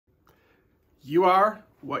You are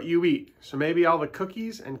what you eat. So maybe all the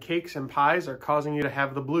cookies and cakes and pies are causing you to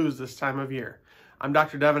have the blues this time of year. I'm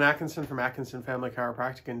Dr. Devin Atkinson from Atkinson Family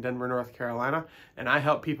Chiropractic in Denver, North Carolina, and I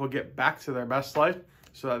help people get back to their best life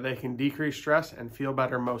so that they can decrease stress and feel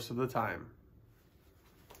better most of the time.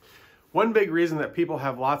 One big reason that people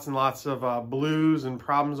have lots and lots of blues and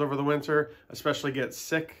problems over the winter, especially get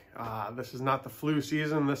sick, this is not the flu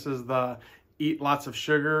season, this is the eat lots of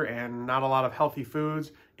sugar and not a lot of healthy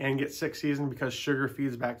foods and get sick season, because sugar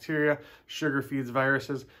feeds bacteria, sugar feeds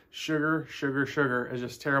viruses. Sugar is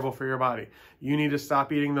just terrible for your body. You need to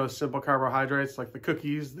stop eating those simple carbohydrates like the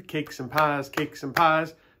cookies, the cakes and pies.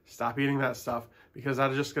 Stop eating that stuff, because that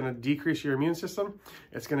is just going to decrease your immune system.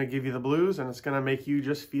 It's going to give you the blues, and it's going to make you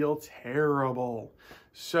just feel terrible.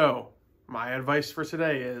 So my advice for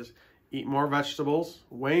today is eat more vegetables,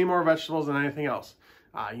 way more vegetables than anything else.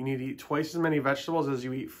 You need to eat twice as many vegetables as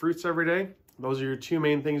you eat fruits every day. Those are your two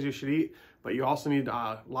main things you should eat, but you also need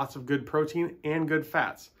lots of good protein and good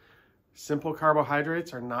fats. Simple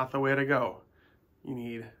carbohydrates are not the way to go. You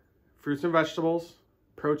need fruits and vegetables,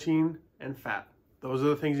 protein, and fat. Those are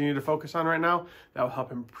the things you need to focus on right now. That will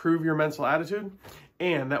help improve your mental attitude,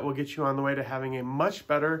 and that will get you on the way to having a much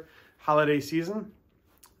better holiday season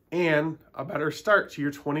and a better start to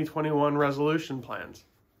your 2021 resolution plans.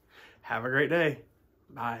 Have a great day.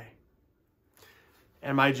 Bye.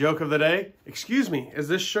 And my joke of the day, excuse me, is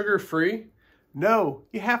this sugar free? No,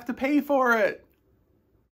 you have to pay for it.